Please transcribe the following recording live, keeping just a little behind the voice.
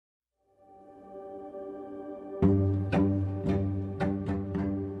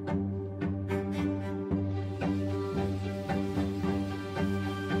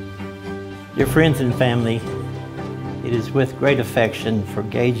Dear friends and family, it is with great affection for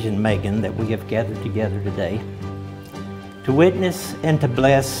Gage and Megan that we have gathered together today to witness and to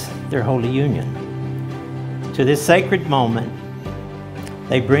bless their holy union. To this sacred moment,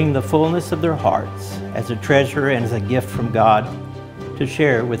 they bring the fullness of their hearts as a treasure and as a gift from God to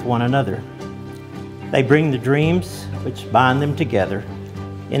share with one another. They bring the dreams which bind them together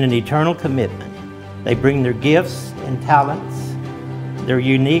in an eternal commitment. They bring their gifts and talents, their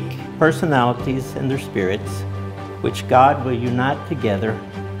unique personalities and their spirits, which God will unite together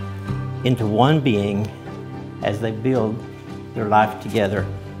into one being as they build their life together.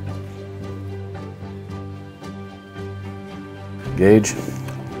 Gage,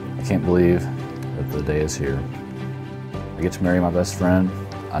 I can't believe that the day is here. I get to marry my best friend.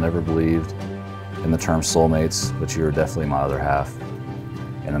 I never believed in the term soulmates, but you are definitely my other half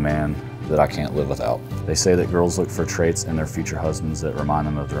and a man that I can't live without. They say that girls look for traits in their future husbands that remind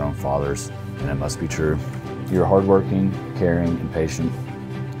them of their own fathers, and it must be true. You're hardworking, caring, and patient.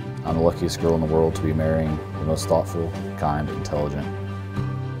 I'm the luckiest girl in the world to be marrying the most thoughtful, kind, intelligent,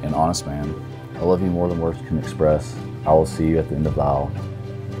 and honest man. I love you more than words can express. I will see you at the end of the aisle.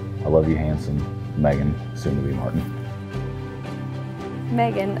 I love you, handsome Megan, soon to be Martin.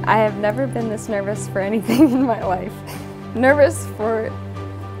 Megan, I have never been this nervous for anything in my life. Nervous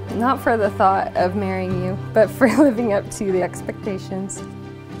not for the thought of marrying you, but for living up to the expectations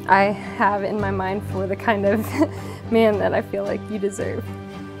I have in my mind for the kind of man that I feel like you deserve.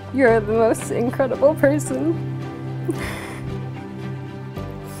 You're the most incredible person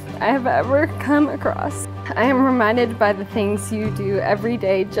I have ever come across. I am reminded by the things you do every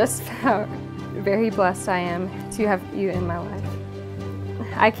day just how very blessed I am to have you in my life.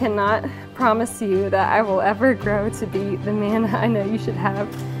 I cannot promise you that I will ever grow to be the man I know you should have,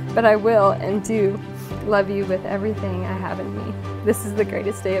 but I will and do love you with everything I have in me. This is the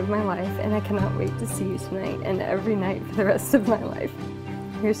greatest day of my life, and I cannot wait to see you tonight and every night for the rest of my life.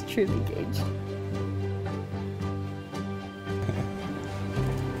 Yours truly, Gage.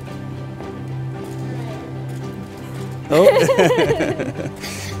 Oh.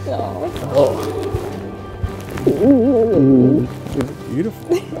 Oh.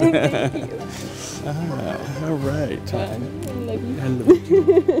 Beautiful. Thank you. All right. I love you. I love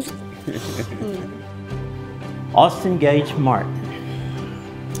you. Austin Gage Martin,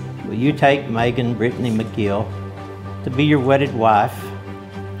 will you take Megan Brittany McGill to be your wedded wife,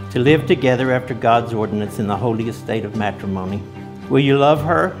 to live together after God's ordinance in the holy estate of matrimony? Will you love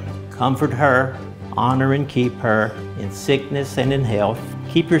her, comfort her, honor and keep her in sickness and in health?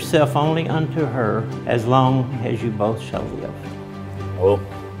 Keep yourself only unto her as long as you both shall live. Oh.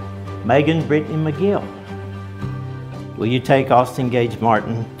 Megan Brittany McGill, will you take Austin Gage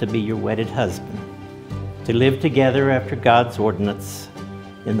Martin to be your wedded husband, to live together after God's ordinance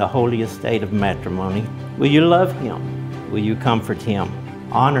in the holy estate of matrimony? Will you love him? Will you comfort him?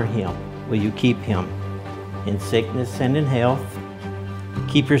 Honor him? Will you keep him in sickness and in health?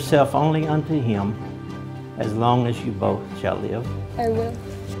 Keep yourself only unto him as long as you both shall live. I will.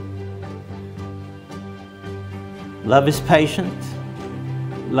 Love is patient.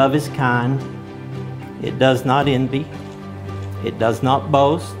 Love is kind. It does not envy. It does not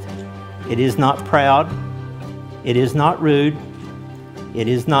boast. It is not proud. It is not rude. It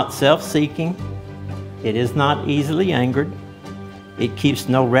is not self-seeking. It is not easily angered. It keeps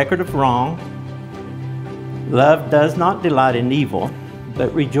no record of wrong. Love does not delight in evil,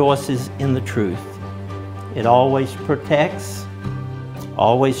 but rejoices in the truth. It always protects,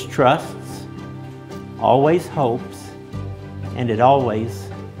 always trusts, always hopes, and it always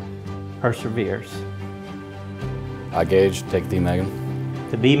perseveres. I, Gage, take thee, Megan,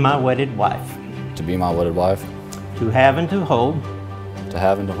 To be my wedded wife, to be my wedded wife, to have and to hold to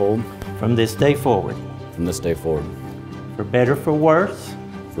have and to hold from this day forward, from this day forward, for better, for worse,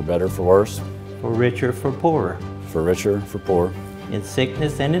 for better, for worse, for richer, for poorer, for richer, for poor, in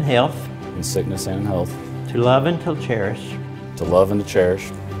sickness and in health, in sickness and in health, to love and to cherish, to love and to cherish,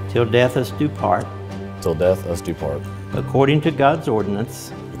 till death us do part, till death us do part. according to God's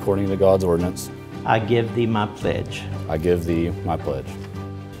ordinance. According to God's ordinance, I give thee my pledge, I give thee my pledge.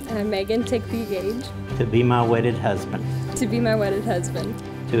 Megan, take thee, Gage, to be my wedded husband, to be my wedded husband,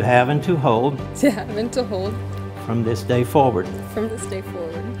 to have and to hold to have and to hold from this day forward, from this day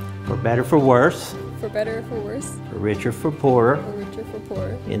forward, for better, for worse, for better or for worse, for richer, for poorer, for richer, for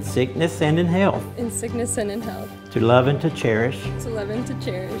poorer, in sickness and in health, in sickness and in health, to love and to cherish, to love and to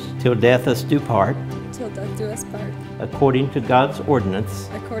cherish, till death us do part, till death do us part, according to God's ordinance.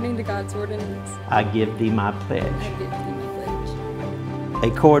 according to God's ordinance. I give thee my pledge. I give thee my pledge.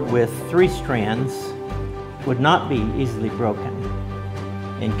 A cord with 3 strands would not be easily broken.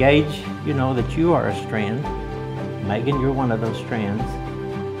 Engage you know that you are a strand. Megan, you're one of those strands.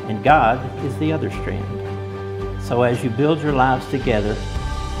 And God is the other strand. So as you build your lives together,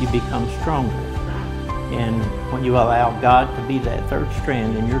 you become stronger. And when you allow God to be that third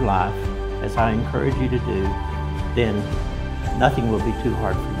strand in your life, as I encourage you to do, then nothing will be too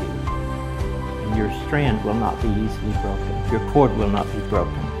hard for you. And your strand will not be easily broken. Your cord will not be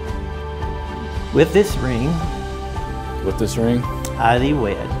broken. With this ring, I thee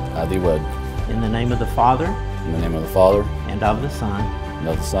wed. I thee wed. In the name of the Father, In the name of the Father, and of the Son, and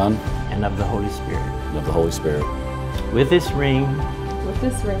of the Son, and of the Holy Spirit. and of the Holy Spirit. With this ring,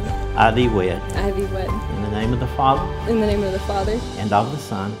 I thee wed. I thee wed. In the name of the Father, In the name of the Father, and of the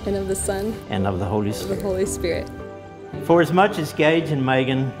Son, and of the Son, and of the Holy and of the Spirit. Holy Spirit. For as much as Gage and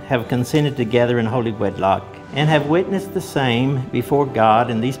Megan have consented together in holy wedlock, and have witnessed the same before God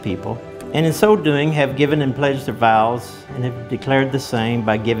and these people, and in so doing have given and pledged their vows, and have declared the same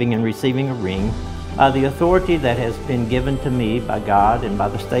by giving and receiving a ring, by the authority that has been given to me by God and by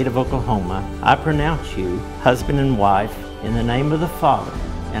the state of Oklahoma, I pronounce you husband and wife in the name of the Father,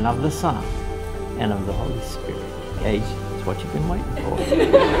 and of the Son, and of the Holy Spirit. Gage, that's what you've been waiting for.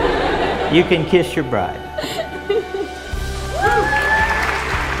 You can kiss your bride.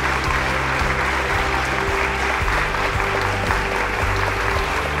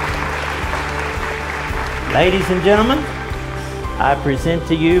 Ladies and gentlemen, I present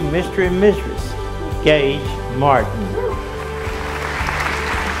to you Mr. and Mrs. Gage Martin.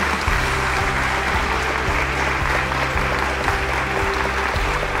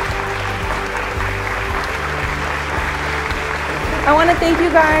 I want to thank you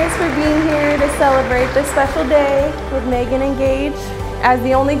guys for being here to celebrate this special day with Megan and Gage. As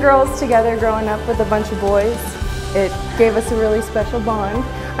the only girls together growing up with a bunch of boys, it gave us a really special bond.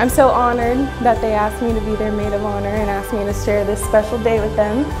 I'm so honored that they asked me to be their maid of honor and asked me to share this special day with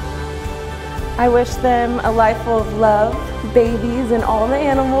them. I wish them a life full of love, babies, and all the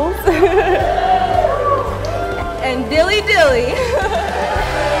animals. And dilly dilly.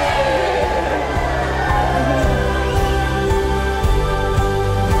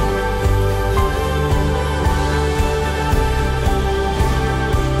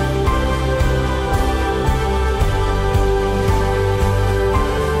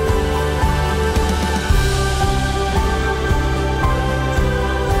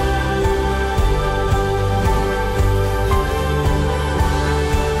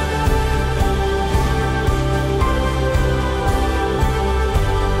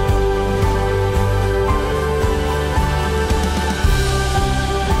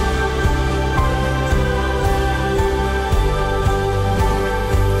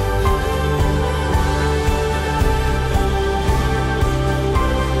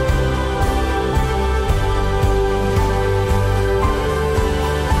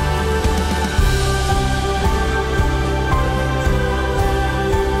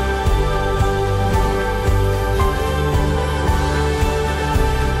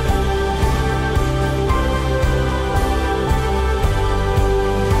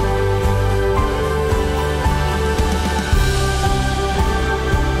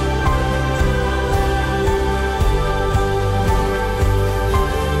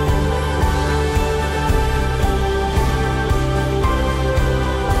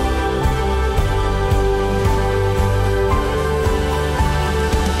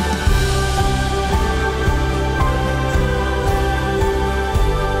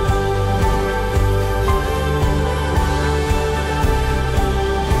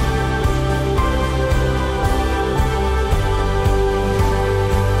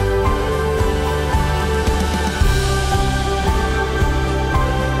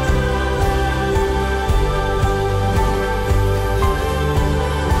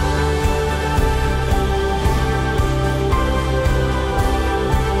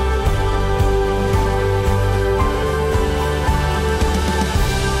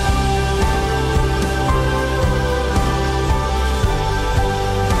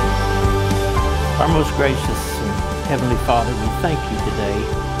 Our most gracious and Heavenly Father, we thank you today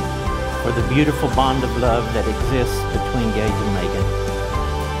for the beautiful bond of love that exists between Gage and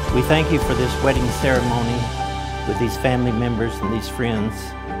Megan. We thank you for this wedding ceremony with these family members and these friends.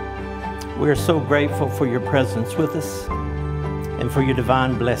 We are so grateful for your presence with us and for your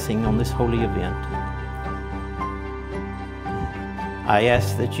divine blessing on this holy event. I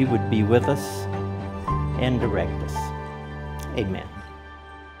ask that you would be with us and direct us. Amen.